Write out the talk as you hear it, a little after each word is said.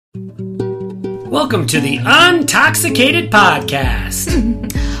Welcome to the Untoxicated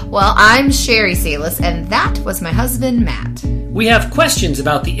Podcast. Well, I'm Sherry Salis, and that was my husband, Matt. We have questions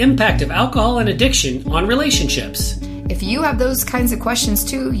about the impact of alcohol and addiction on relationships. If you have those kinds of questions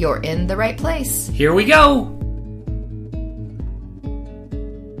too, you're in the right place. Here we go.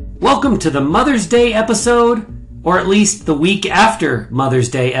 Welcome to the Mother's Day episode, or at least the week after Mother's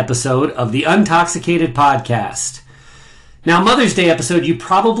Day episode of the Untoxicated Podcast. Now, Mother's Day episode, you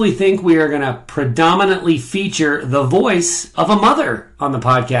probably think we are going to predominantly feature the voice of a mother on the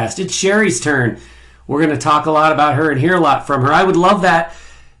podcast. It's Sherry's turn. We're going to talk a lot about her and hear a lot from her. I would love that,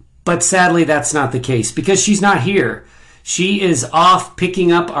 but sadly that's not the case because she's not here. She is off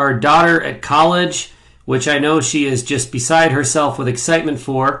picking up our daughter at college, which I know she is just beside herself with excitement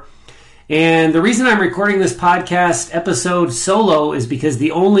for. And the reason I'm recording this podcast episode solo is because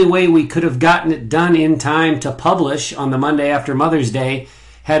the only way we could have gotten it done in time to publish on the Monday after Mother's Day,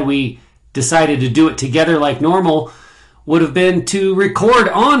 had we decided to do it together like normal, would have been to record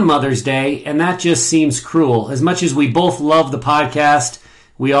on Mother's Day, and that just seems cruel. As much as we both love the podcast,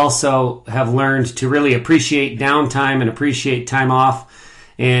 we also have learned to really appreciate downtime and appreciate time off.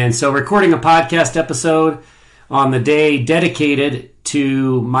 And so recording a podcast episode on the day dedicated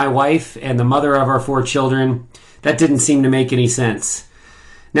to my wife and the mother of our 4 children, that didn't seem to make any sense.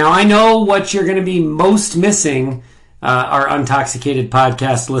 Now, I know what you're going to be most missing, our Untoxicated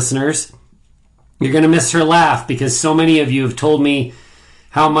Podcast listeners. You're going to miss her laugh because so many of you have told me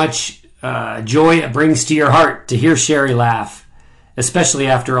how much joy it brings to your heart to hear Sherry laugh, especially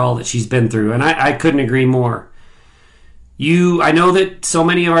after all that she's been through, and I couldn't agree more. I know that so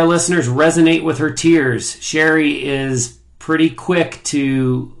many of our listeners resonate with her tears. Sherry is pretty quick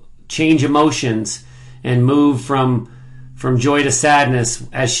to change emotions and move from joy to sadness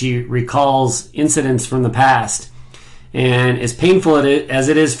as she recalls incidents from the past. And as painful as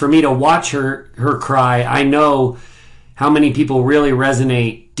it is for me to watch her cry, I know how many people really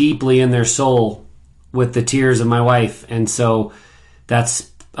resonate deeply in their soul with the tears of my wife. And so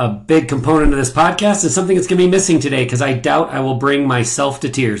that's a big component of this podcast and something that's going to be missing today because I doubt I will bring myself to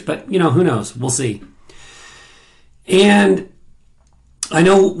tears. But, who knows? We'll see. And I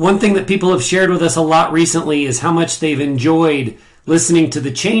know one thing that people have shared with us a lot recently is how much they've enjoyed listening to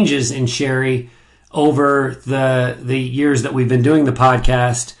the changes in Sherry over the years that we've been doing the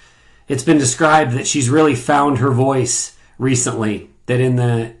podcast. It's been described that she's really found her voice recently, that in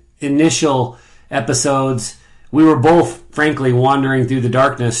the initial episodes, we were both, frankly, wandering through the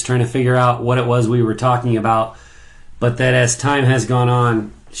darkness trying to figure out what it was we were talking about, but that as time has gone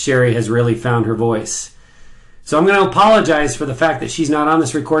on, Sherry has really found her voice. So I'm going to apologize for the fact that she's not on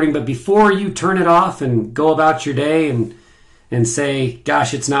this recording, but before you turn it off and go about your day and say,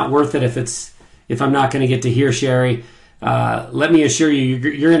 gosh, it's not worth it if I'm not going to get to hear Sherry, let me assure you,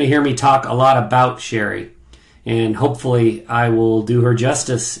 you're going to hear me talk a lot about Sherry. And hopefully I will do her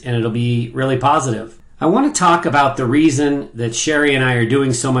justice and it'll be really positive. I want to talk about the reason that Sherry and I are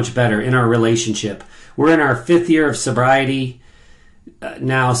doing so much better in our relationship. We're in our 5th year of sobriety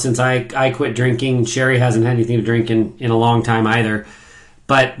now since I quit drinking. Sherry hasn't had anything to drink in a long time either.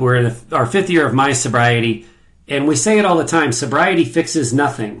 But we're in our 5th year of my sobriety. And we say it all the time, sobriety fixes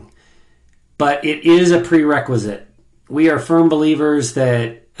nothing. But it is a prerequisite. We are firm believers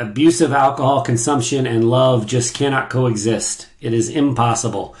that abusive alcohol consumption and love just cannot coexist. It is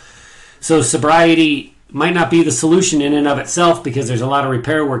impossible. So sobriety might not be the solution in and of itself because there's a lot of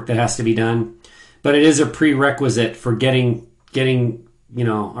repair work that has to be done. But it is a prerequisite for getting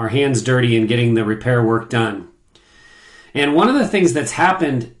our hands dirty and getting the repair work done. And one of the things that's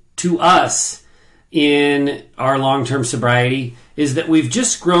happened to us in our long-term sobriety is that we've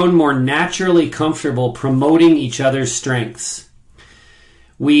just grown more naturally comfortable promoting each other's strengths.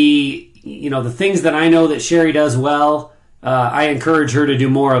 The things that I know that Sherry does well, I encourage her to do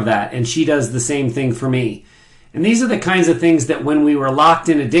more of that, and she does the same thing for me. And these are the kinds of things that when we were locked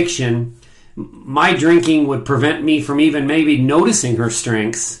in addiction, my drinking would prevent me from even maybe noticing her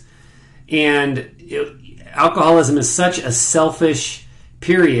strengths. And alcoholism is such a selfish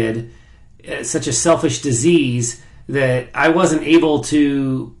period, such a selfish disease, that I wasn't able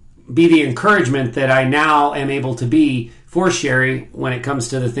to be the encouragement that I now am able to be for Sherry when it comes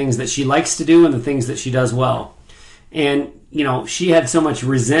to the things that she likes to do and the things that she does well. And, she had so much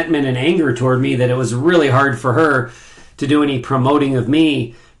resentment and anger toward me that it was really hard for her to do any promoting of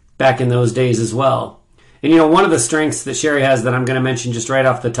me back in those days as well. And one of the strengths that Sherry has that I'm going to mention just right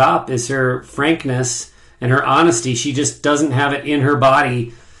off the top is her frankness and her honesty. She just doesn't have it in her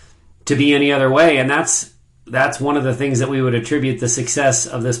body to be any other way. And that's one of the things that we would attribute the success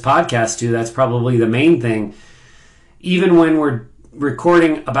of this podcast to. That's probably the main thing. Even when we're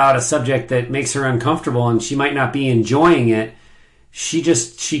recording about a subject that makes her uncomfortable and she might not be enjoying it, she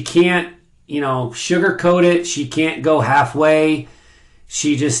can't, sugarcoat it. She can't go halfway.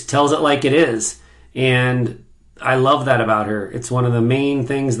 She just tells it like it is. And I love that about her. It's one of the main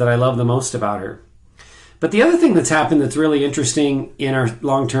things that I love the most about her. But the other thing that's happened that's really interesting in our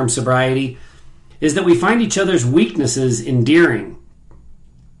long-term sobriety is that we find each other's weaknesses endearing.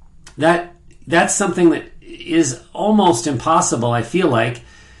 That's something that is almost impossible, I feel like,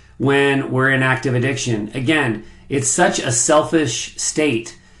 when we're in active addiction. Again, it's such a selfish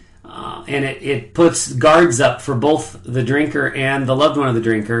state, and it puts guards up for both the drinker and the loved one of the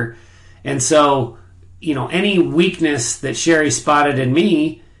drinker. And so, any weakness that Sherry spotted in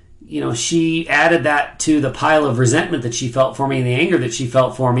me, she added that to the pile of resentment that she felt for me and the anger that she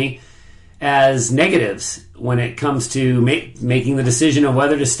felt for me as negatives when it comes to making the decision of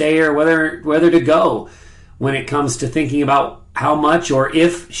whether to stay or whether to go, when it comes to thinking about how much or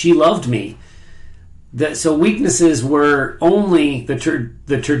if she loved me. So weaknesses were only the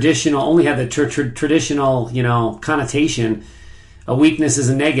traditional, only had the traditional, connotation. A weakness is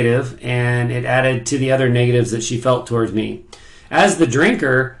a negative, and it added to the other negatives that she felt towards me. As the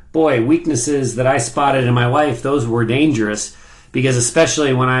drinker, boy, weaknesses that I spotted in my wife, those were dangerous, because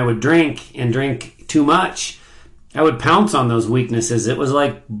especially when I would drink and drink too much, I would pounce on those weaknesses. It was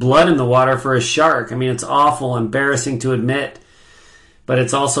like blood in the water for a shark. I mean, it's awful, embarrassing to admit, but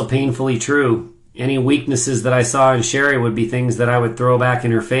it's also painfully true. Any weaknesses that I saw in Sherry would be things that I would throw back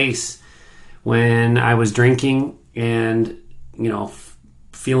in her face when I was drinking and,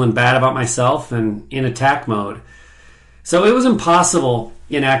 feeling bad about myself and in attack mode. So it was impossible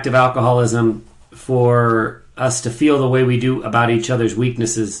in active alcoholism for us to feel the way we do about each other's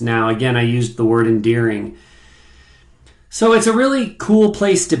weaknesses. Now, again, I used the word endearing. So it's a really cool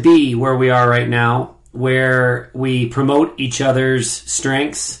place to be where we are right now, where we promote each other's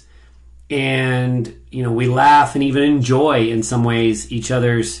strengths and, we laugh and even enjoy in some ways each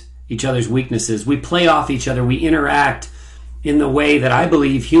other's weaknesses. We play off each other. We interact in the way that I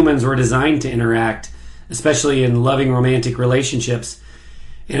believe humans were designed to interact, especially in loving romantic relationships.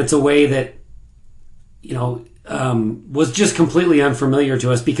 And it's a way that, was just completely unfamiliar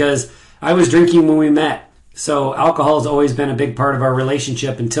to us because I was drinking when we met. So alcohol has always been a big part of our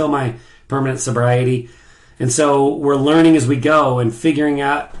relationship until my permanent sobriety. And so we're learning as we go and figuring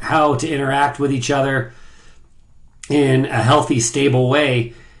out how to interact with each other in a healthy, stable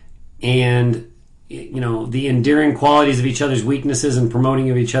way. And, the endearing qualities of each other's weaknesses and promoting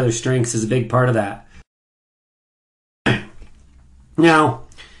of each other's strengths is a big part of that. Now,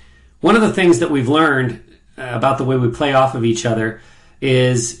 one of the things that we've learned about the way we play off of each other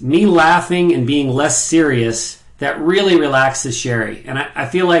is me laughing and being less serious. That really relaxes Sherry. And I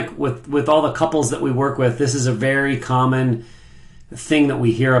feel like with all the couples that we work with, this is a very common thing that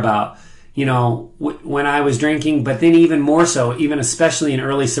we hear about. When I was drinking, but then even more so, even especially in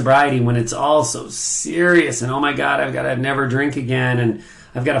early sobriety, when it's all so serious and, oh my God, I've got to never drink again and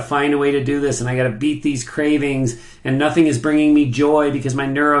I've got to find a way to do this and I got to beat these cravings and nothing is bringing me joy because my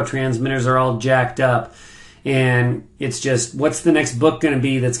neurotransmitters are all jacked up. And it's just, what's the next book going to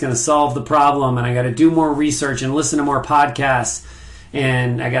be that's going to solve the problem? And I got to do more research and listen to more podcasts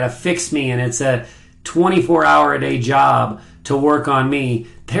and I got to fix me. And it's a 24-hour-a-day job to work on me.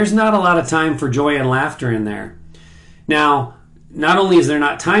 There's not a lot of time for joy and laughter in there. Now, not only is there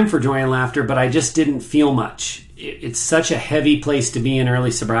not time for joy and laughter, but I just didn't feel much. It's such a heavy place to be in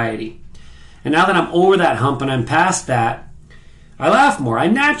early sobriety. And now that I'm over that hump and I'm past that, I laugh more. I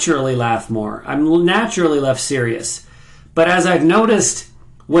naturally laugh more. I'm naturally less serious. But as I've noticed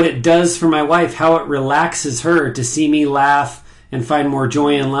what it does for my wife, how it relaxes her to see me laugh and find more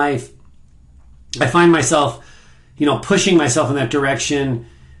joy in life, I find myself, pushing myself in that direction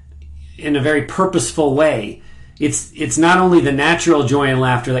in a very purposeful way. It's not only the natural joy and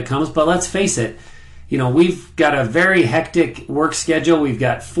laughter that comes, but let's face it, we've got a very hectic work schedule. We've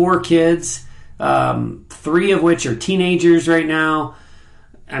got 4 kids. 3 of which are teenagers right now.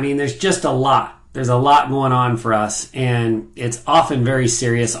 I mean, there's just a lot. There's a lot going on for us, and it's often very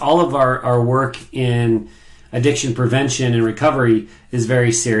serious. All of our work in addiction prevention and recovery is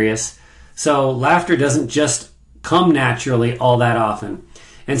very serious. So laughter doesn't just come naturally all that often.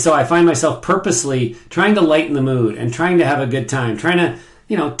 And so I find myself purposely trying to lighten the mood and trying to have a good time, trying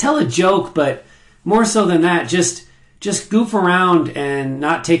to, tell a joke, but more so than that, just goof around and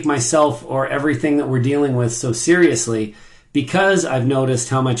not take myself or everything that we're dealing with so seriously, because I've noticed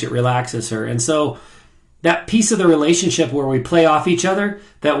how much it relaxes her. And so that piece of the relationship where we play off each other,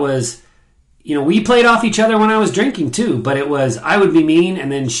 that was, we played off each other when I was drinking too, but it was, I would be mean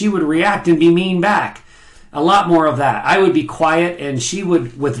and then she would react and be mean back. a lot more of that. I would be quiet and she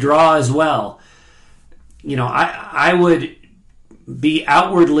would withdraw as well. I would be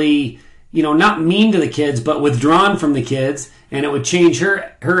outwardly, not mean to the kids, but withdrawn from the kids, and it would change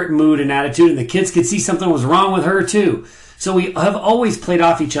her mood and attitude, and the kids could see something was wrong with her too. So we have always played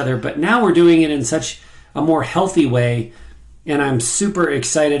off each other, but now we're doing it in such a more healthy way, and I'm super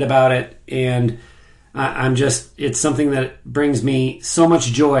excited about it, and it's something that brings me so much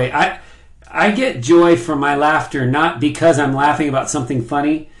joy. I get joy from my laughter, not because I'm laughing about something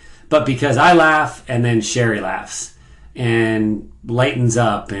funny, but because I laugh and then Sherry laughs and lightens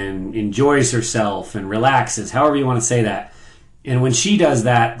up and enjoys herself and relaxes, however you want to say that. And when she does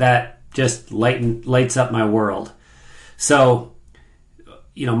that, that just lights up my world. So,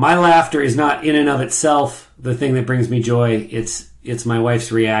 my laughter is not in and of itself the thing that brings me joy. It's my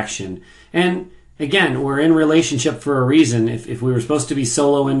wife's reaction. And again, we're in relationship for a reason. If we were supposed to be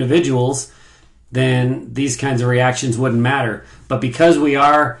solo individuals, then these kinds of reactions wouldn't matter. But because we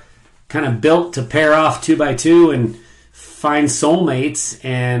are kind of built to pair off 2 by 2 and find soulmates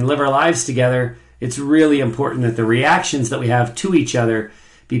and live our lives together, it's really important that the reactions that we have to each other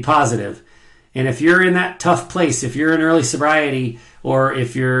be positive. And if you're in that tough place, if you're in early sobriety, or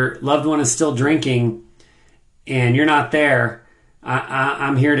if your loved one is still drinking and you're not there,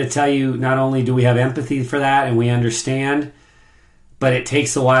 I'm here to tell you, not only do we have empathy for that and we understand, but it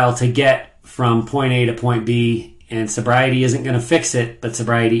takes a while to get from point A to point B, and sobriety isn't going to fix it, but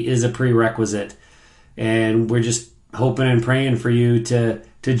sobriety is a prerequisite. And we're just hoping and praying for you to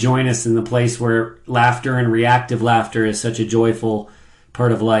join us in the place where laughter and reactive laughter is such a joyful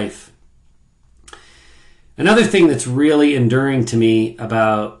part of life. Another thing that's really enduring to me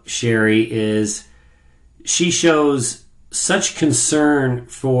about Sherry is she shows such concern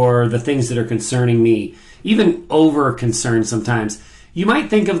for the things that are concerning me, even over concern sometimes. You might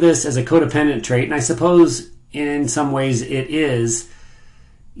think of this as a codependent trait, and I suppose in some ways it is.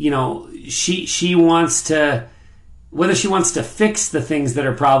 She wants to, whether she wants to fix the things that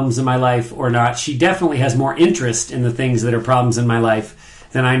are problems in my life or not, she definitely has more interest in the things that are problems in my life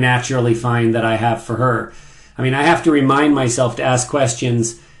than I naturally find that I have for her. I mean, I have to remind myself to ask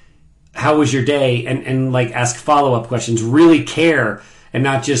questions, how was your day? And ask follow-up questions, really care, and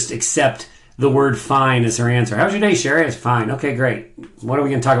not just accept the word fine as her answer. How's your day, Sherry? It's fine. Okay, great. What are we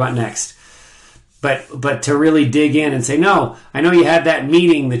going to talk about next? But to really dig in and say, no, I know you had that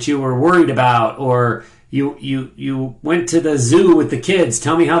meeting that you were worried about, or you went to the zoo with the kids.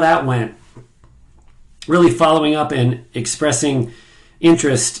 Tell me how that went. Really following up and expressing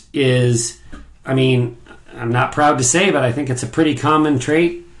interest is, I'm not proud to say, but I think it's a pretty common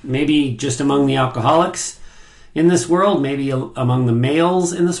trait, maybe just among the alcoholics in this world, maybe among the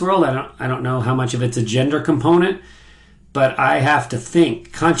males in this world. I don't know how much of it's a gender component, but I have to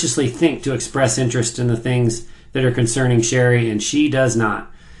consciously think to express interest in the things that are concerning Sherry, and she does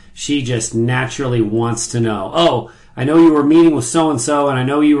not. She just naturally wants to know. Oh, I know you were meeting with so-and-so, and I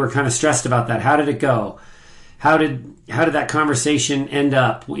know you were kind of stressed about that. How did it go? How did that conversation end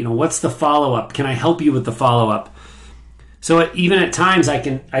up? What's the follow-up? Can I help you with the follow-up? So even at times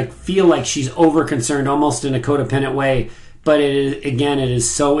I feel like she's over-concerned, almost in a codependent way, but it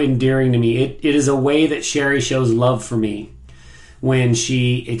is so endearing to me. It is a way that Sherry shows love for me when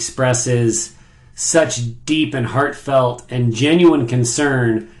she expresses such deep and heartfelt and genuine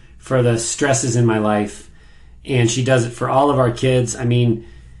concern for the stresses in my life. And she does it for all of our kids.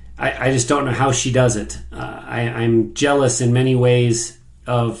 I just don't know how she does it. I'm jealous in many ways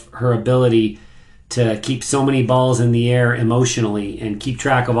of her ability to keep so many balls in the air emotionally and keep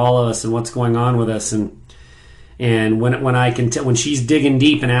track of all of us and what's going on with us. And when she's digging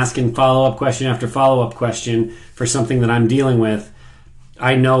deep and asking follow-up question after follow-up question for something that I'm dealing with,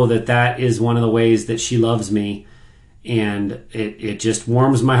 I know that is one of the ways that she loves me, and it just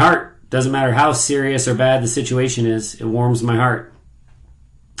warms my heart. Doesn't matter how serious or bad the situation is, it warms my heart.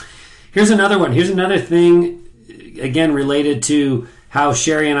 Here's another one. Here's another thing, again, related to how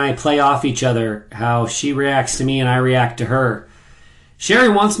Sherry and I play off each other, how she reacts to me and I react to her. Sherry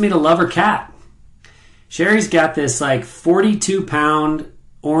wants me to love her cat. Sherry's got this 42-pound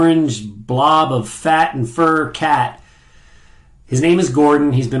orange blob of fat and fur cat. His name is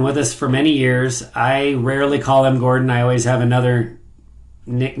Gordon. He's been with us for many years. I rarely call him Gordon. I always have another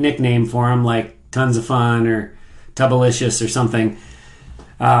nickname for him, like Tons of Fun or Tubbalicious or something.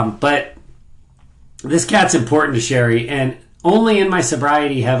 But this cat's important to Sherry, and only in my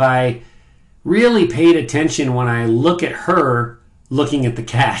sobriety have I really paid attention when I look at her looking at the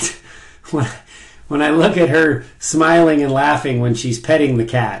cat. When I look at her smiling and laughing when she's petting the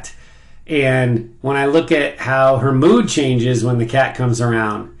cat. And when I look at how her mood changes when the cat comes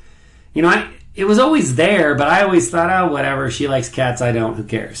around. it was always there, but I always thought, oh, whatever, she likes cats, I don't, who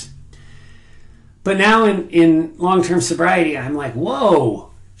cares? But now in long-term sobriety, I'm like,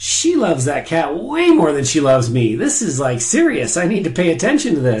 whoa, she loves that cat way more than she loves me. This is like serious. I need to pay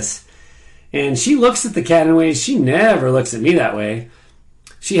attention to this. And she looks at the cat in ways she never looks at me that way.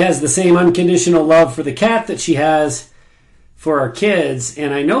 She has the same unconditional love for the cat that she has for our kids.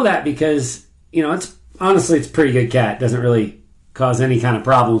 And I know that because, it's a pretty good cat. It doesn't really cause any kind of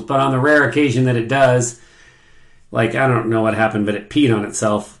problems. But on the rare occasion that it does, like, I don't know what happened, but it peed on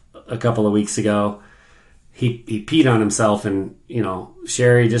itself a couple of weeks ago. He peed on himself, and,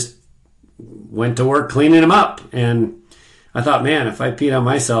 Sherry just went to work cleaning him up. And I thought, man, if I peed on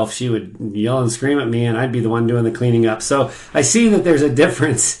myself, she would yell and scream at me, and I'd be the one doing the cleaning up. So I see that there's a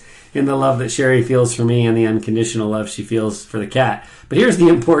difference in the love that Sherry feels for me and the unconditional love she feels for the cat. But here's the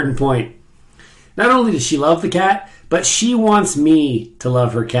important point. Not only does she love the cat, but she wants me to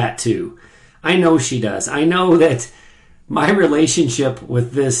love her cat too. I know she does. I know that my relationship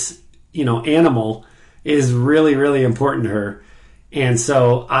with this, animal is really, really important to her. And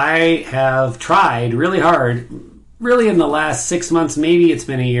so I have tried really hard, really in the last 6 months, maybe it's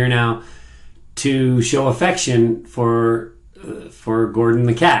been a year now, to show affection for Gordon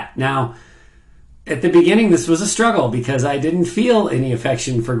the cat. Now, at the beginning, this was a struggle because I didn't feel any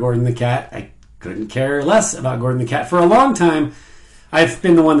affection for Gordon the cat. I couldn't care less about Gordon the cat. For a long time, I've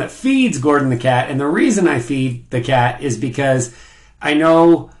been the one that feeds Gordon the cat, and the reason I feed the cat is because I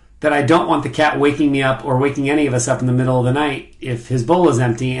know that I don't want the cat waking me up or waking any of us up in the middle of the night if his bowl is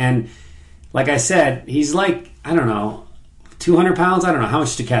empty. And like I said, he's like, 200 pounds? I don't know. How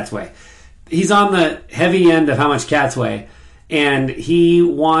much do cats weigh? He's on the heavy end of how much cats weigh, and he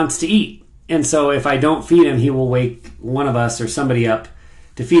wants to eat. And so if I don't feed him, he will wake one of us or somebody up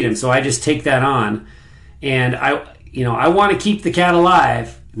to feed him. So I just take that on. And I want to keep the cat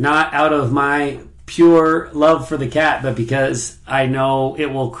alive, not out of my pure love for the cat, but because I know it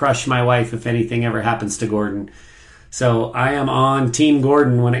will crush my wife if anything ever happens to Gordon. So I am on Team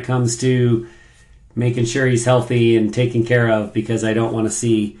Gordon when it comes to making sure he's healthy and taken care of, because I don't want to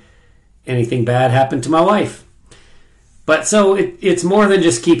see anything bad happen to my wife. But so it's more than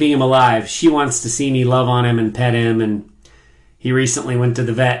just keeping him alive. She wants to see me love on him and pet him, and he recently went to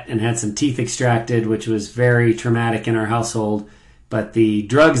the vet and had some teeth extracted, which was very traumatic in our household. But the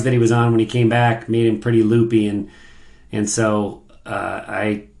drugs that he was on when he came back made him pretty loopy, and so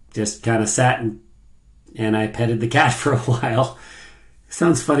I just kind of sat and I petted the cat for a while.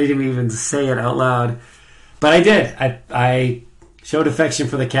 Sounds funny to me even to say it out loud, but I did. I showed affection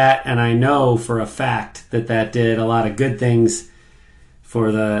for the cat, and I know for a fact that did a lot of good things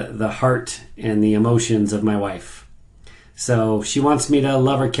for the heart and the emotions of my wife. So she wants me to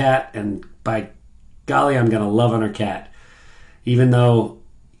love her cat, and by golly, I'm going to love on her cat. Even though,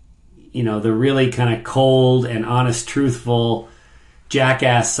 the really kind of cold and honest, truthful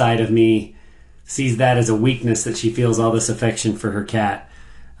jackass side of me sees that as a weakness, that she feels all this affection for her cat.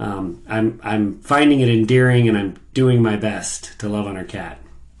 I'm finding it endearing, and I'm doing my best to love on her cat.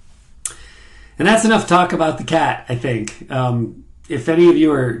 And that's enough talk about the cat, I think. If any of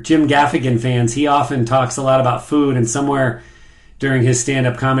you are Jim Gaffigan fans, he often talks a lot about food, and somewhere during his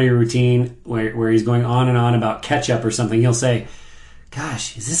stand-up comedy routine where he's going on and on about ketchup or something, he'll say,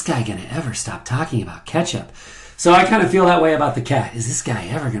 gosh, is this guy going to ever stop talking about ketchup? So I kind of feel that way about the cat. Is this guy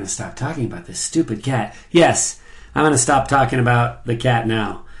ever going to stop talking about this stupid cat? Yes, I'm going to stop talking about the cat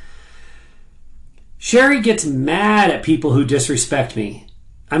now. Sherry gets mad at people who disrespect me.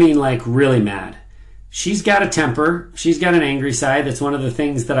 I mean, like, really mad. She's got a temper. She's got an angry side. That's one of the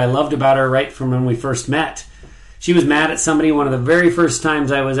things that I loved about her right from when we first met. She was mad at somebody one of the very first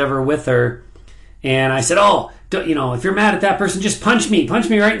times I was ever with her. And I said, if you're mad at that person, just punch me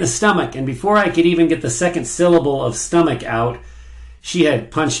right in the stomach. And before I could even get the second syllable of stomach out, she had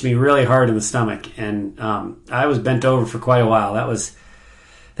punched me really hard in the stomach. And I was bent over for quite a while. That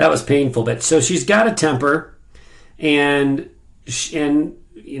was painful. But so she's got a temper, and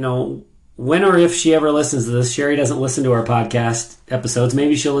when or if she ever listens to this, Sherry doesn't listen to our podcast episodes.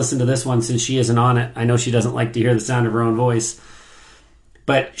 Maybe she'll listen to this one since she isn't on it. I know she doesn't like to hear the sound of her own voice.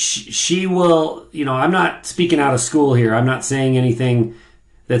 But she will, I'm not speaking out of school here. I'm not saying anything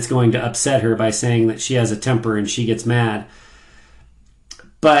that's going to upset her by saying that she has a temper and she gets mad.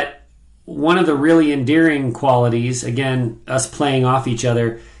 But one of the really endearing qualities, again, us playing off each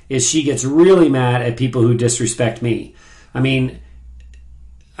other, is she gets really mad at people who disrespect me. I mean,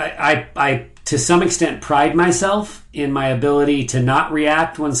 I to some extent pride myself in my ability to not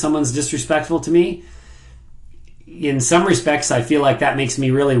react when someone's disrespectful to me. In some respects, I feel like that makes me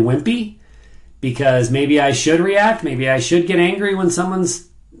really wimpy, because maybe I should react. Maybe I should get angry when someone's,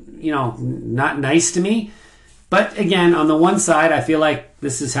 not nice to me. But again, on the one side, I feel like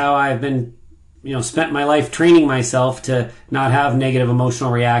this is how I've been, spent my life training myself to not have negative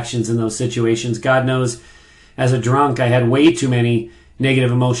emotional reactions in those situations. God knows, as a drunk, I had way too many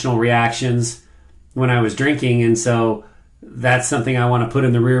negative emotional reactions when I was drinking. And so that's something I want to put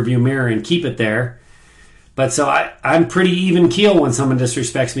in the rearview mirror and keep it there. But so I'm pretty even keel when someone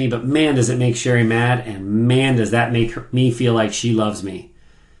disrespects me, but man, does it make Sherry mad, and man, does that make me feel like she loves me.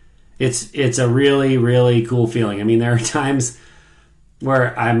 It's a really, really cool feeling. I mean, there are times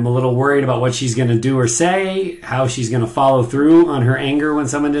where I'm a little worried about what she's going to do or say, how she's going to follow through on her anger when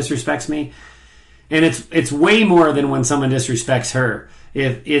someone disrespects me. And it's way more than when someone disrespects her.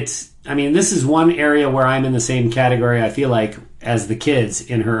 This is one area where I'm in the same category, I feel like, as the kids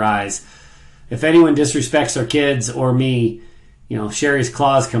in her eyes. If anyone disrespects our kids or me, Sherry's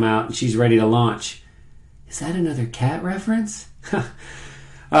claws come out and she's ready to launch. Is that another cat reference?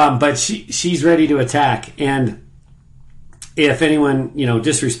 But she's ready to attack. And if anyone,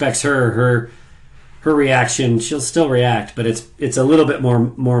 disrespects her reaction, she'll still react, but it's a little bit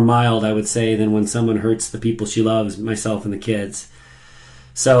more mild, I would say, than when someone hurts the people she loves, myself and the kids.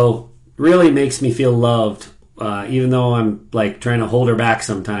 So really makes me feel loved. Even though I'm like trying to hold her back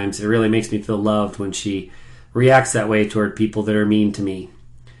sometimes, it really makes me feel loved when she reacts that way toward people that are mean to me.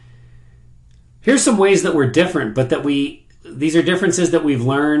 Here's some ways that we're different, but these are differences that we've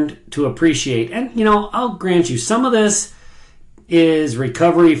learned to appreciate. And, I'll grant you, some of this is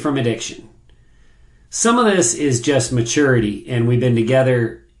recovery from addiction. Some of this is just maturity, and we've been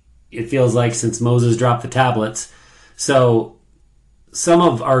together, it feels like, since Moses dropped the tablets. So some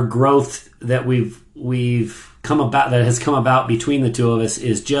of our growth that that has come about between the two of us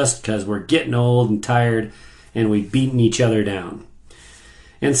is just because we're getting old and tired and we've beaten each other down.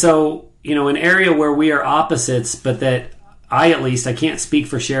 And so, an area where we are opposites, but that I can't speak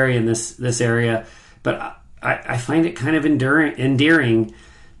for Sherry in this area, but I find it kind of endearing.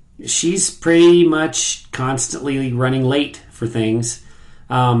 She's pretty much constantly running late for things.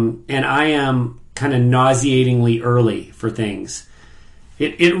 And I am kind of nauseatingly early for things.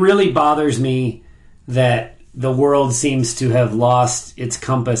 It really bothers me that the world seems to have lost its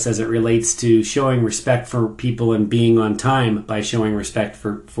compass as it relates to showing respect for people and being on time by showing respect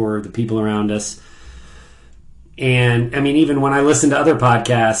for the people around us. And I mean, even when I listen to other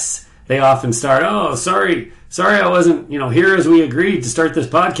podcasts, they often start, "Oh, sorry, I wasn't, here as we agreed to start this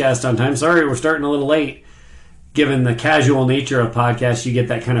podcast on time. Sorry, we're starting a little late." Given the casual nature of podcasts, you get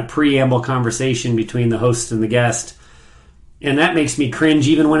that kind of preamble conversation between the host and the guest. And that makes me cringe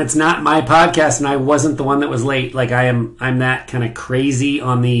even when it's not my podcast and I wasn't the one that was late. Like I'm that kind of crazy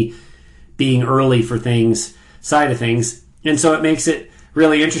on the being early for things side of things. And so it makes it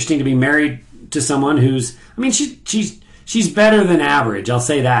really interesting to be married to someone who's, she's better than average, I'll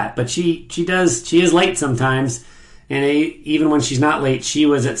say that. But she is late sometimes. And even when she's not late, she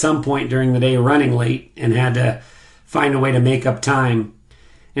was at some point during the day running late and had to find a way to make up time.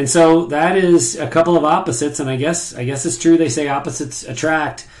 And so that is a couple of opposites, and I guess it's true they say opposites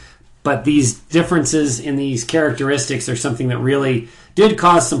attract, but these differences in these characteristics are something that really did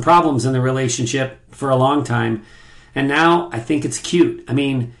cause some problems in the relationship for a long time, and now I think it's cute. I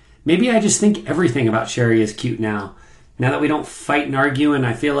mean, maybe I just think everything about Sherry is cute now that we don't fight and argue, and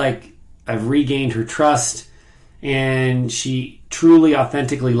I feel like I've regained her trust, and she truly,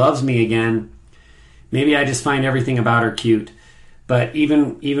 authentically loves me again. Maybe I just find everything about her cute. But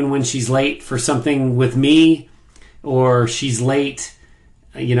even when she's late for something with me, or she's late,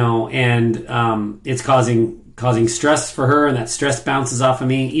 and it's causing stress for her, and that stress bounces off of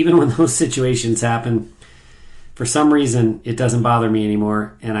me, even when those situations happen, for some reason it doesn't bother me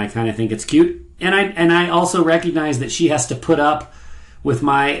anymore, and I kind of think it's cute. And I also recognize that she has to put up with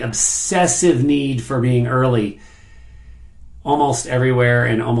my obsessive need for being early almost everywhere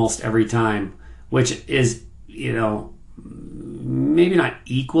and almost every time, which is, maybe not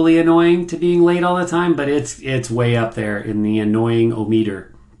equally annoying to being late all the time, but it's way up there in the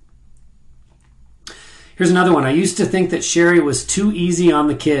annoying-o-meter. Here's another one. I used to think that Sherry was too easy on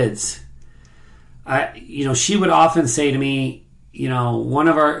the kids. She would often say to me, one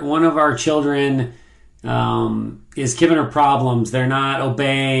of our children is giving her problems. They're not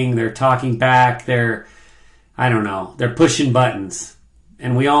obeying. They're talking back. They're pushing buttons.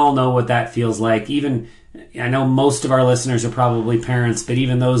 And we all know what that feels like. Even, I know most of our listeners are probably parents, but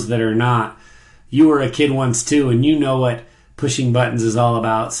even those that are not, you were a kid once too, and you know what pushing buttons is all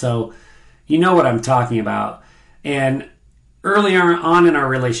about. So you know what I'm talking about. And earlier on in our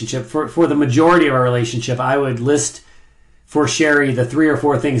relationship, for the majority of our relationship, I would list for Sherry the 3 or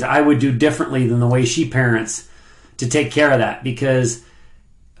 4 things I would do differently than the way she parents to take care of that. Because,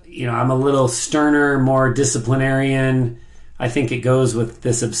 I'm a little sterner, more disciplinarian. I think it goes with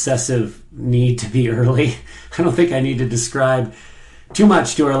this obsessive need to be early. I don't think I need to describe too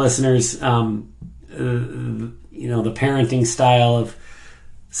much to our listeners, the parenting style of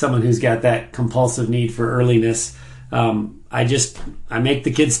someone who's got that compulsive need for earliness. I make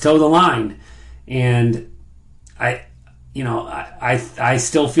the kids toe the line, and I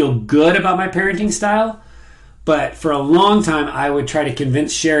still feel good about my parenting style, but for a long time I would try to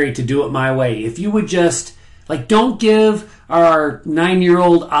convince Sherry to do it my way. If you would just, don't give our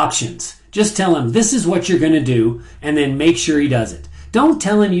 9-year-old options. Just tell him this is what you're going to do, and then make sure he does it. Don't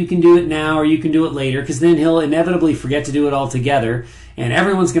tell him you can do it now or you can do it later, because then he'll inevitably forget to do it altogether, and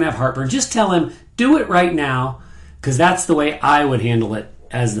everyone's going to have heartburn. Just tell him, do it right now, because that's the way I would handle it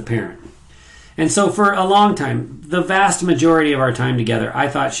as the parent. And so for a long time, the vast majority of our time together, I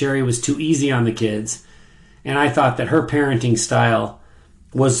thought Sherry was too easy on the kids, and I thought that her parenting style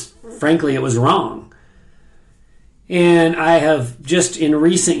was, frankly, it was wrong. And I have just in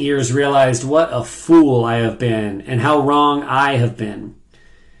recent years realized what a fool I have been and how wrong I have been.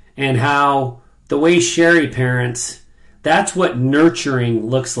 And how the way Sherry parents, that's what nurturing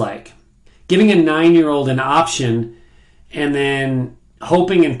looks like. Giving a 9-year-old an option and then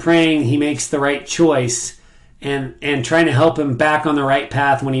hoping and praying he makes the right choice and trying to help him back on the right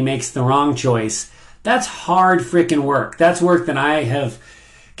path when he makes the wrong choice. That's hard frickin' work. That's work that I have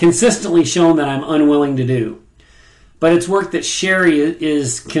consistently shown that I'm unwilling to do. But it's work that Sherry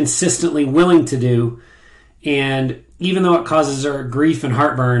is consistently willing to do. And even though it causes her grief and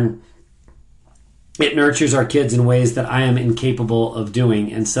heartburn, it nurtures our kids in ways that I am incapable of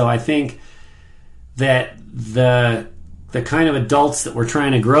doing. And so I think that the kind of adults that we're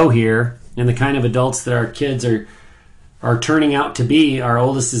trying to grow here and the kind of adults that our kids are turning out to be, our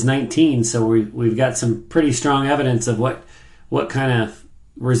oldest is 19, so we've got some pretty strong evidence of what kind of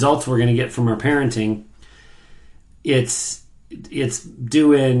results we're going to get from our parenting. It's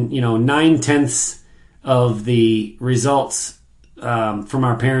doing 9/10 of the results from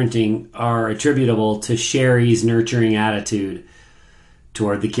our parenting are attributable to Sherry's nurturing attitude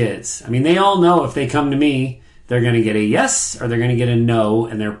toward the kids. I mean, they all know if they come to me, they're going to get a yes or they're going to get a no,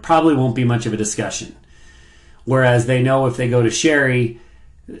 and there probably won't be much of a discussion. Whereas they know if they go to Sherry,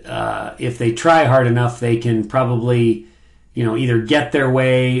 if they try hard enough, they can probably either get their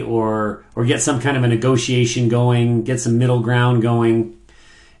way or get some kind of a negotiation going, get some middle ground going.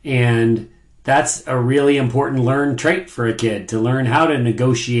 And that's a really important learned trait for a kid, to learn how to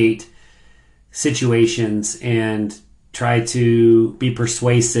negotiate situations and try to be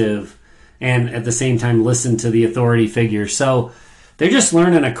persuasive and at the same time listen to the authority figure. So they're just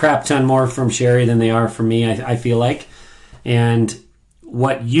learning a crap ton more from Sherry than they are from me, I feel like. And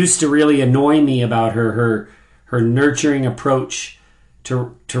what used to really annoy me about her nurturing approach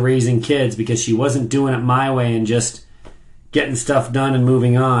to raising kids, because she wasn't doing it my way and just getting stuff done and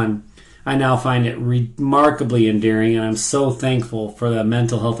moving on, I now find it remarkably endearing, and I'm so thankful for the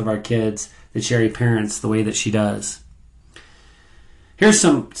mental health of our kids that Sherry parents the way that she does. Here's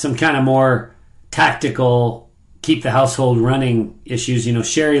some kind of more tactical, keep the household running issues.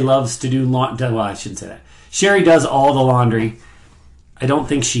 Sherry loves to do laundry. Well, I shouldn't say that. Sherry does all the laundry. I don't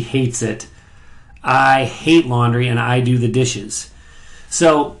think she hates it. I hate laundry, and I do the dishes.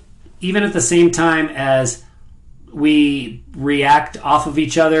 So even at the same time as we react off of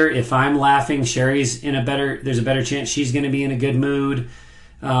each other, if I'm laughing, there's a better chance she's going to be in a good mood.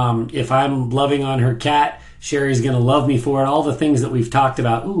 If I'm loving on her cat, Sherry's going to love me for it. All the things that we've talked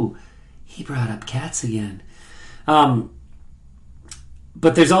about. Ooh, he brought up cats again. But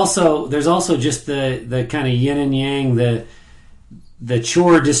there's also just the kind of yin and yang, the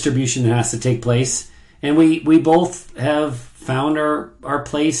chore distribution that has to take place, and we both have found our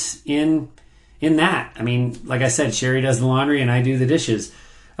place in that. I mean, like I said, Sherry does the laundry and I do the dishes.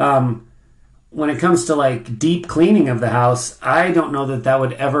 When it comes to deep cleaning of the house, I don't know that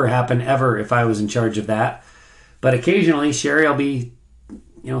would ever happen ever if I was in charge of that. But occasionally Sherry will be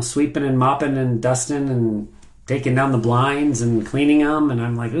sweeping and mopping and dusting and taking down the blinds and cleaning them, and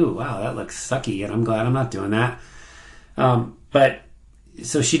I'm like, ooh, wow, that looks sucky, and I'm glad I'm not doing that. But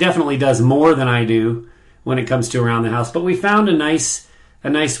so she definitely does more than I do when it comes to around the house. But we found a nice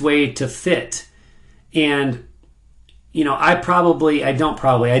way to fit. And I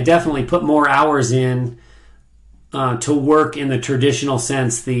definitely put more hours in to work in the traditional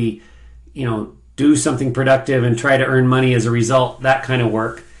sense, do something productive and try to earn money as a result, that kind of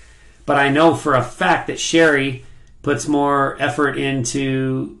work. But I know for a fact that Sherry puts more effort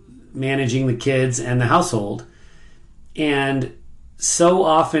into managing the kids and the household. And so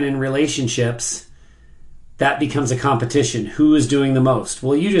often in relationships, that becomes a competition. Who is doing the most?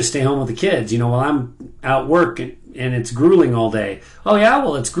 Well, you just stay home with the kids. While I'm out work and it's grueling all day. Oh, yeah?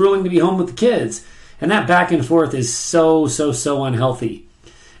 Well, it's grueling to be home with the kids. And that back and forth is so unhealthy.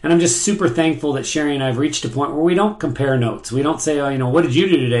 And I'm just super thankful that Sherry and I have reached a point where we don't compare notes. We don't say, oh, what did you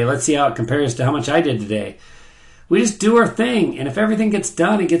do today? Let's see how it compares to how much I did today. We just do our thing. And if everything gets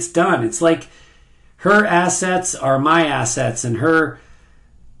done, it gets done. It's like her assets are my assets, and her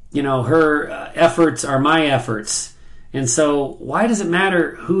efforts are my efforts. And so why does it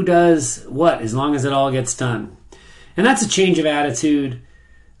matter who does what as long as it all gets done? And that's a change of attitude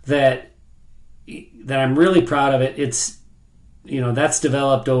that I'm really proud of it. It's, that's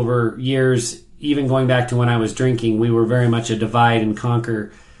developed over years, even going back to when I was drinking. We were very much a divide and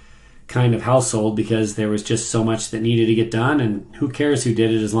conquer kind of household because there was just so much that needed to get done, and who cares who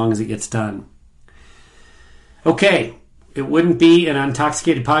did it as long as it gets done. Okay, it wouldn't be an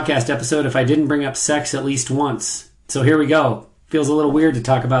Untoxicated podcast episode if I didn't bring up sex at least once. So here we go. Feels a little weird to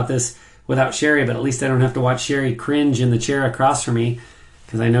talk about this without Sherry, but at least I don't have to watch Sherry cringe in the chair across from me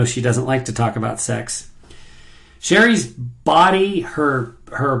because I know she doesn't like to talk about sex. Sherry's body, her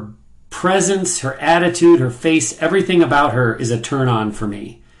presence, her attitude, her face, everything about her is a turn on for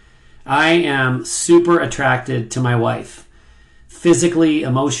me. I am super attracted to my wife. Physically,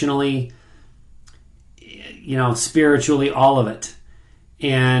 emotionally, spiritually, all of it.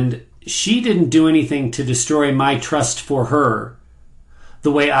 And she didn't do anything to destroy my trust for her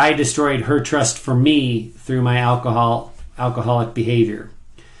the way I destroyed her trust for me through my alcoholic behavior.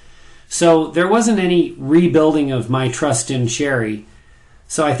 So there wasn't any rebuilding of my trust in Sherry.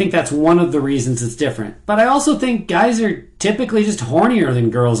 So I think that's one of the reasons it's different. But I also think guys are typically just hornier than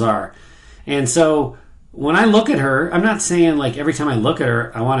girls are. And so when I look at her, I'm not saying like every time I look at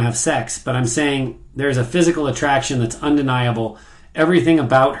her, I want to have sex, but I'm saying there's a physical attraction that's undeniable. Everything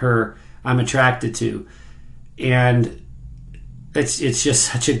about her I'm attracted to. And it's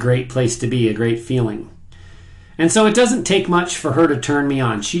just such a great place to be, a great feeling. And so it doesn't take much for her to turn me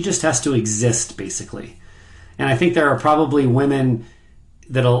on. She just has to exist, basically. And I think there are probably women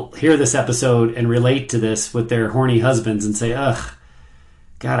that'll hear this episode and relate to this with their horny husbands and say, ugh,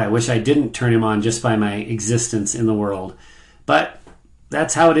 God, I wish I didn't turn him on just by my existence in the world. But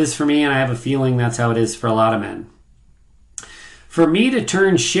that's how it is for me, and I have a feeling that's how it is for a lot of men. For me to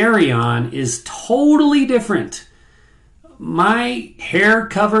turn Sherry on is totally different. My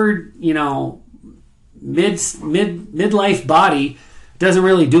hair-covered, midlife body doesn't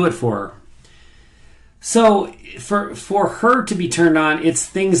really do it for her. So for her to be turned on, it's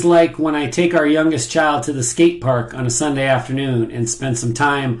things like when I take our youngest child to the skate park on a Sunday afternoon and spend some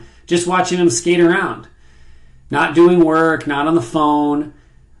time just watching him skate around. Not doing work, not on the phone,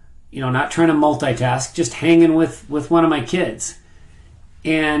 not trying to multitask, just hanging with one of my kids.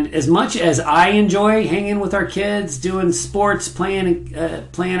 And as much as I enjoy hanging with our kids, doing sports, playing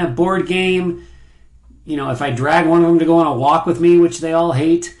a board game, if I drag one of them to go on a walk with me, which they all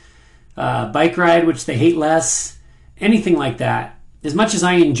hate, bike ride, which they hate less, anything like that, as much as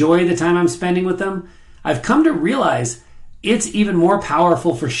I enjoy the time I'm spending with them, I've come to realize it's even more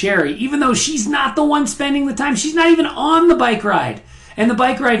powerful for Sherry, even though she's not the one spending the time. She's not even on the bike ride. And the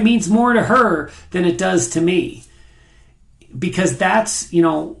bike ride means more to her than it does to me. Because that's,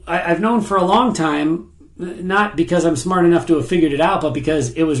 I've known for a long time, not because I'm smart enough to have figured it out, but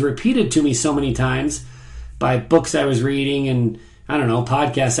because it was repeated to me so many times by books I was reading and,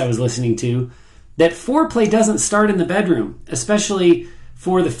 podcasts I was listening to, that foreplay doesn't start in the bedroom, especially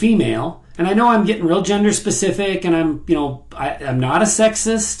for the female. And I know I'm getting real gender specific, and I'm not a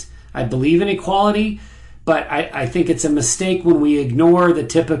sexist. I believe in equality, but I think it's a mistake when we ignore the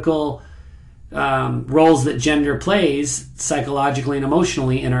typical roles that gender plays psychologically and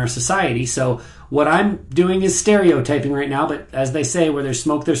emotionally in our society. So what I'm doing is stereotyping right now, but as they say, where there's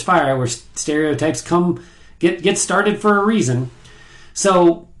smoke, there's fire, where stereotypes get started for a reason.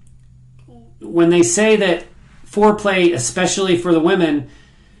 So when they say that foreplay, especially for the women,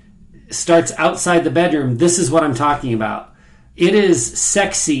 starts outside the bedroom, this is what I'm talking about. It is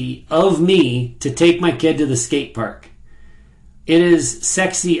sexy of me to take my kid to the skate park. It is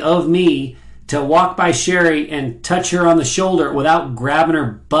sexy of me to walk by Sherry and touch her on the shoulder without grabbing her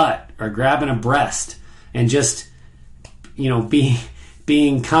butt or grabbing a breast and just,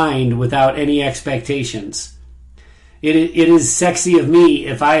 being kind without any expectations. It is sexy of me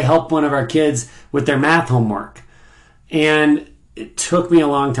if I help one of our kids with their math homework. And it took me a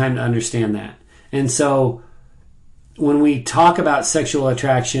long time to understand that. And so when we talk about sexual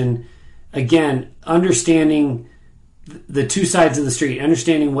attraction, again, understanding the two sides of the street,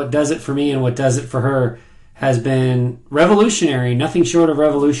 understanding what does it for me and what does it for her has been revolutionary, nothing short of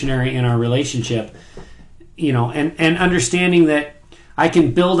revolutionary in our relationship. and understanding that I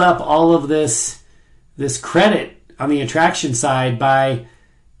can build up all of this credit on the attraction side by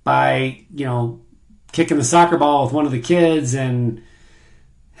kicking the soccer ball with one of the kids and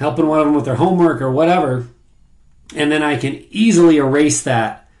helping one of them with their homework or whatever. And then I can easily erase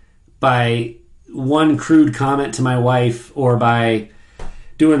that by one crude comment to my wife, or by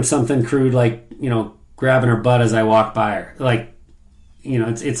doing something crude like, grabbing her butt as I walk by her. Like,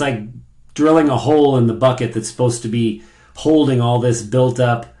 it's like drilling a hole in the bucket that's supposed to be holding all this built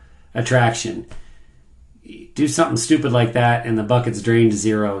up attraction. Do something stupid like that and the bucket's drained to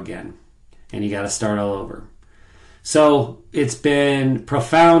zero again. And you got to start all over. So it's been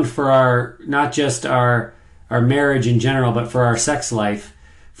profound for not just our marriage in general, but for our sex life,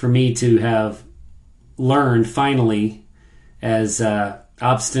 for me to have learned finally, as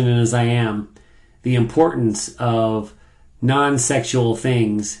obstinate as I am, the importance of non-sexual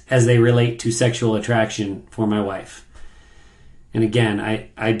things as they relate to sexual attraction for my wife. And again,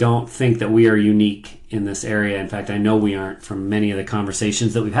 I don't think that we are unique in this area. In fact, I know we aren't, from many of the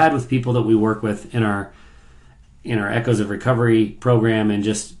conversations that we've had with people that we work with in our Echoes of Recovery program, and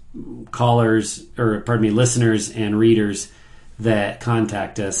just listeners and readers that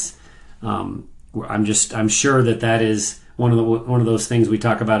contact us. I'm sure that is one of those things we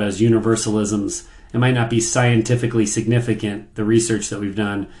talk about as universalisms. It might not be scientifically significant, the research that we've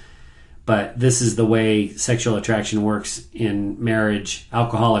done, but this is the way sexual attraction works in marriage,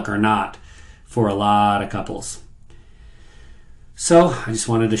 alcoholic or not, for a lot of couples. So I just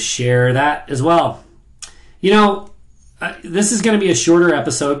wanted to share that as well. This is going to be a shorter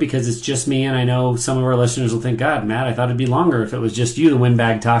episode because it's just me, and I know some of our listeners will think, God, Matt, I thought it'd be longer if it was just you, the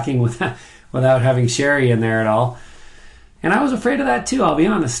windbag, talking without having Sherry in there at all. And I was afraid of that too, I'll be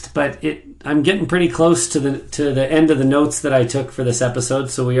honest. But I'm getting pretty close to the end of the notes that I took for this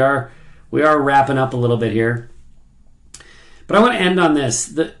episode, so we are wrapping up a little bit here. But I want to end on this.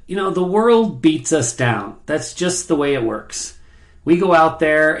 The world beats us down. That's just the way it works. We go out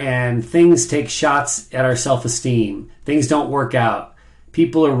there and things take shots at our self-esteem. Things don't work out.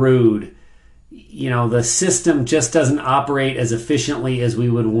 People are rude. The system just doesn't operate as efficiently as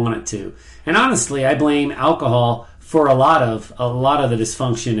we would want it to. And honestly, I blame alcohol for a lot of the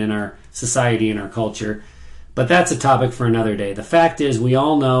dysfunction in our society and our culture. But that's a topic for another day. The fact is, we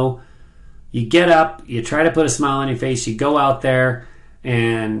all know, you get up, you try to put a smile on your face, you go out there,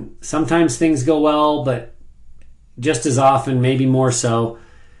 and sometimes things go well, but just as often, maybe more so,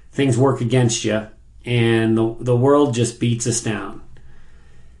 things work against you, and the world just beats us down.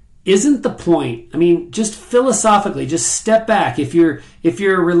 Isn't the point, just philosophically, just step back. If you're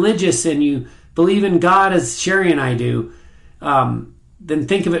religious and you believe in God as Sherry and I do, then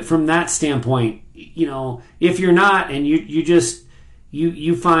think of it from that standpoint. If you're not, and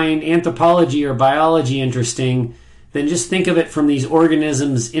you find anthropology or biology interesting, then just think of it from these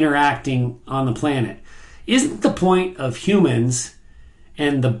organisms interacting on the planet. Isn't the point of humans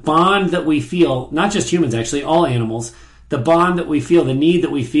and the bond that we feel, not just humans actually, all animals, the bond that we feel, the need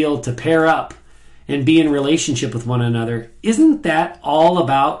that we feel to pair up and be in relationship with one another, isn't that all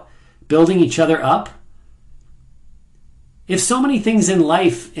about building each other up? If so many things in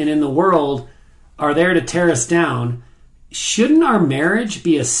life and in the world are there to tear us down, shouldn't our marriage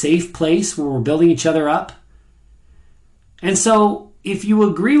be a safe place where we're building each other up? And so, if you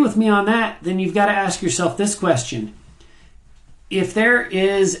agree with me on that, then you've got to ask yourself this question. If there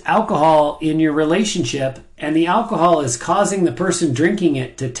is alcohol in your relationship and the alcohol is causing the person drinking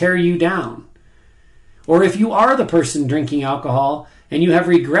it to tear you down, or if you are the person drinking alcohol and you have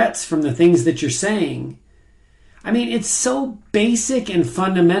regrets from the things that you're saying, it's so basic and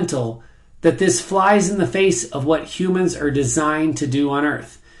fundamental that this flies in the face of what humans are designed to do on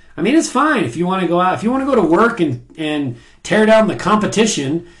Earth. It's fine if you want to go out, if you want to go to work and tear down the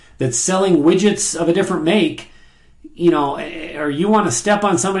competition that's selling widgets of a different make, or you want to step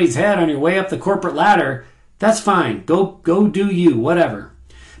on somebody's head on your way up the corporate ladder, that's fine. Go do you, whatever.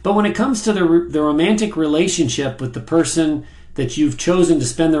 But when it comes to the romantic relationship with the person that you've chosen to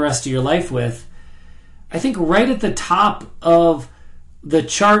spend the rest of your life with, I think right at the top of the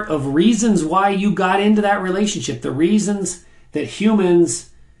chart of reasons why you got into that relationship, the reasons that humans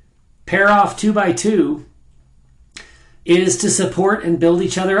pair off 2 by 2, is to support and build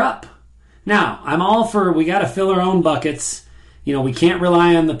each other up. Now, I'm all for, we got to fill our own buckets. We can't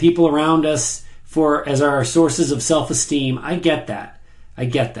rely on the people around us as our sources of self-esteem. I get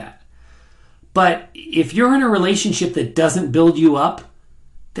that. But if you're in a relationship that doesn't build you up,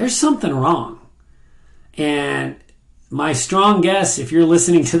 there's something wrong. And my strong guess, if you're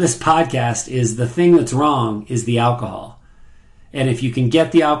listening to this podcast, is the thing that's wrong is the alcohol. And if you can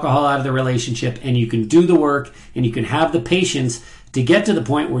get the alcohol out of the relationship and you can do the work and you can have the patience to get to the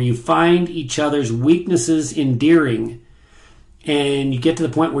point where you find each other's weaknesses endearing and you get to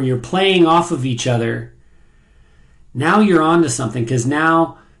the point where you're playing off of each other, now you're on to something, because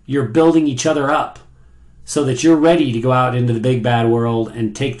now you're building each other up so that you're ready to go out into the big bad world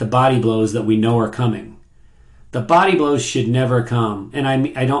and take the body blows that we know are coming. The body blows should never come. And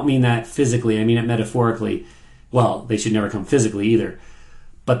I don't mean that physically, I mean it metaphorically. Well, they should never come physically either.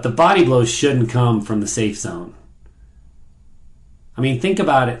 But the body blows shouldn't come from the safe zone. I mean, think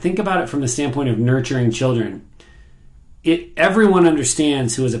about it. Think about it from the standpoint of nurturing children. Everyone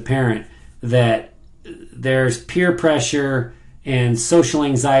understands who is a parent that there's peer pressure and social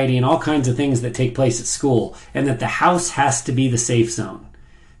anxiety and all kinds of things that take place at school, and that the house has to be the safe zone.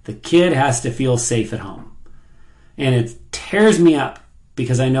 The kid has to feel safe at home. And it tears me up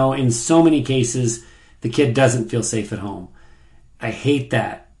because I know in so many cases the kid doesn't feel safe at home. I hate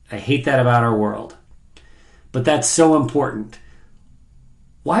that. I hate that about our world. But that's so important.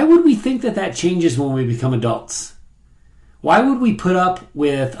 Why would we think that that changes when we become adults? Why would we put up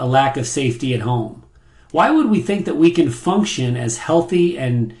with a lack of safety at home? Why would we think that we can function as healthy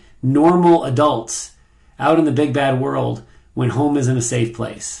and normal adults out in the big bad world when home isn't a safe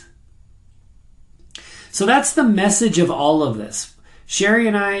place? So that's the message of all of this. Sherry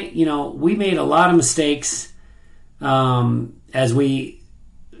and I, we made a lot of mistakes as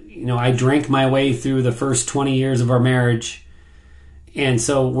I drank my way through the first 20 years of our marriage. And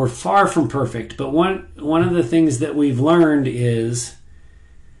so we're far from perfect. But one of the things that we've learned is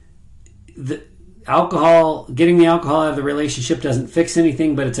that getting the alcohol out of the relationship doesn't fix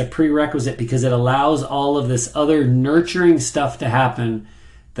anything, but it's a prerequisite because it allows all of this other nurturing stuff to happen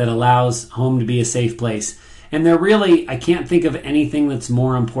that allows home to be a safe place. And I can't think of anything that's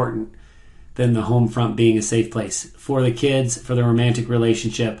more important than the home front being a safe place for the kids, for the romantic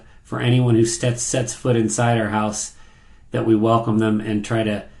relationship, for anyone who sets foot inside our house, that we welcome them and try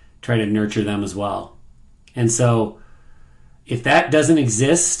to nurture them as well. And so if that doesn't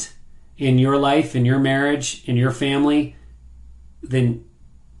exist in your life, in your marriage, in your family, then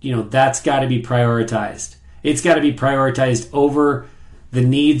that's got to be prioritized. It's got to be prioritized over the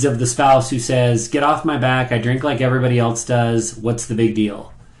needs of the spouse who says, get off my back, I drink like everybody else does, what's the big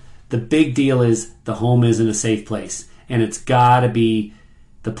deal? The big deal is the home isn't a safe place, and it's got to be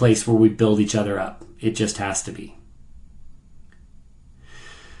the place where we build each other up. It just has to be.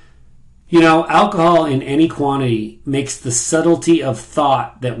 Alcohol in any quantity makes the subtlety of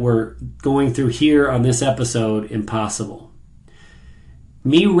thought that we're going through here on this episode impossible.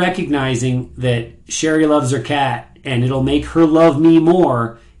 Me recognizing that Sherry loves her cat and it'll make her love me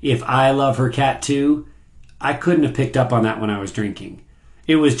more if I love her cat too, I couldn't have picked up on that when I was drinking.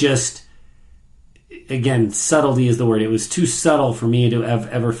 It was just, again, subtlety is the word. It was too subtle for me to have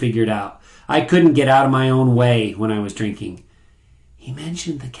ever figured out. I couldn't get out of my own way when I was drinking. He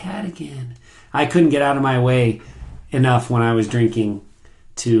mentioned the cat again. I couldn't get out of my way enough when I was drinking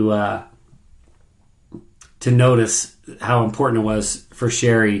to notice how important it was for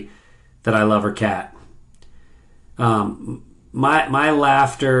Sherry that I love her cat. My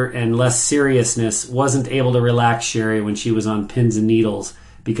laughter and less seriousness wasn't able to relax Sherry when she was on pins and needles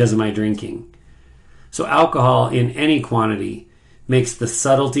because of my drinking. So alcohol in any quantity makes the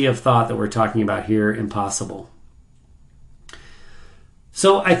subtlety of thought that we're talking about here impossible.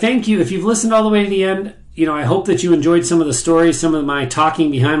 So I thank you. If you've listened all the way to the end, I hope that you enjoyed some of the stories, some of my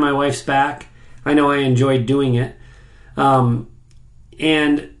talking behind my wife's back. I know I enjoyed doing it. But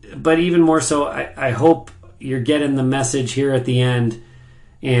even more so, I hope you're getting the message here at the end.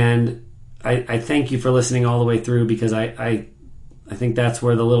 And I thank you for listening all the way through, because I think that's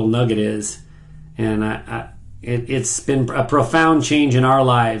where the little nugget is. And it's been a profound change in our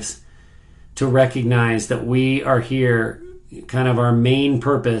lives to recognize that we are here. Kind of our main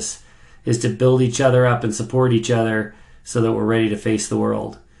purpose is to build each other up and support each other so that we're ready to face the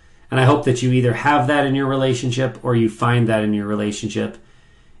world. And I hope that you either have that in your relationship or you find that in your relationship.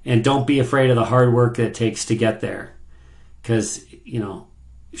 And don't be afraid of the hard work that it takes to get there. Because,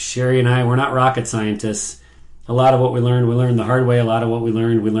 Sherry and I, we're not rocket scientists. A lot of what we learned the hard way. A lot of what we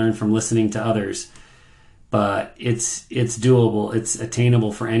learned from listening to others. But it's doable. It's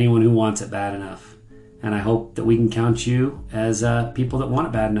attainable for anyone who wants it bad enough. And I hope that we can count you as people that want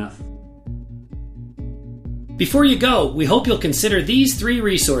it bad enough. Before you go, we hope you'll consider these 3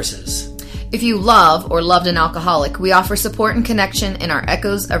 resources. If you love or loved an alcoholic, we offer support and connection in our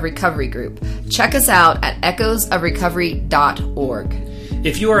Echoes of Recovery group. Check us out at echoesofrecovery.org.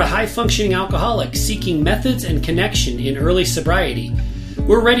 If you are a high-functioning alcoholic seeking methods and connection in early sobriety,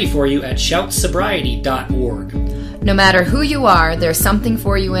 We're ready for you at shoutsobriety.org. No matter who you are, there's something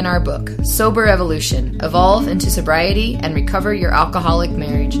for you in our book, Sober Evolution. Evolve into sobriety and recover your alcoholic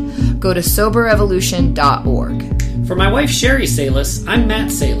marriage. Go to soberevolution.org. For my wife, Sherry Salis, I'm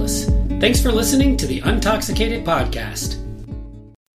Matt Salis. Thanks for listening to the Untoxicated Podcast.